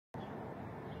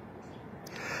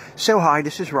So hi,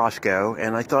 this is Roscoe,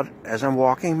 and I thought as I'm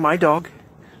walking my dog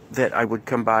that I would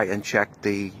come by and check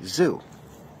the zoo.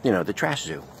 You know, the trash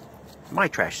zoo. My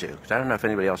trash zoo. 'Cause I don't know if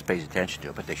anybody else pays attention to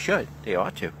it, but they should. They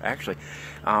ought to, actually.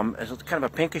 There's kind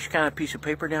of a pinkish kind of piece of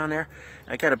paper down there.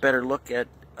 I got a better look at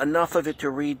enough of it to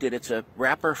read that it's a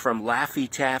wrapper from Laffy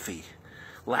Taffy.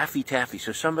 Laffy Taffy.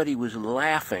 So somebody was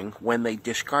laughing when they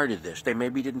discarded this. They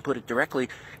maybe didn't put it directly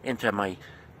into my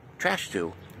trash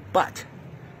zoo, but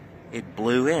it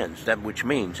blew in, which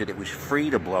means that it was free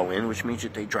to blow in, which means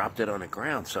that they dropped it on the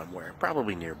ground somewhere,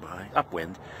 probably nearby,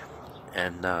 upwind,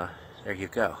 and there you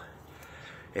go.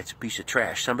 It's a piece of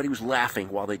trash. Somebody was laughing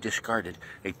while they discarded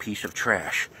a piece of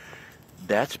trash.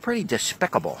 That's pretty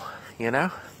despicable, you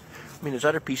know? I mean, there's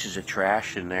other pieces of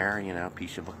trash in there, you know, a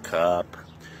piece of a cup,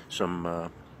 some,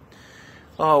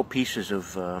 pieces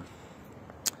of,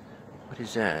 what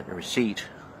is that? A receipt.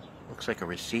 Looks like a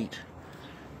receipt.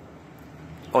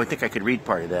 Oh, I think I could read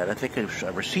part of that. I think it's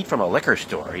a receipt from a liquor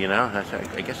store, you know.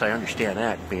 I guess I understand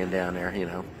that, being down there, you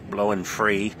know, blowing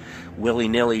free,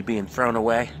 willy-nilly being thrown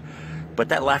away. But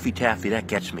that Laffy Taffy, that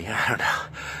gets me. I don't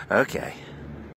know. Okay.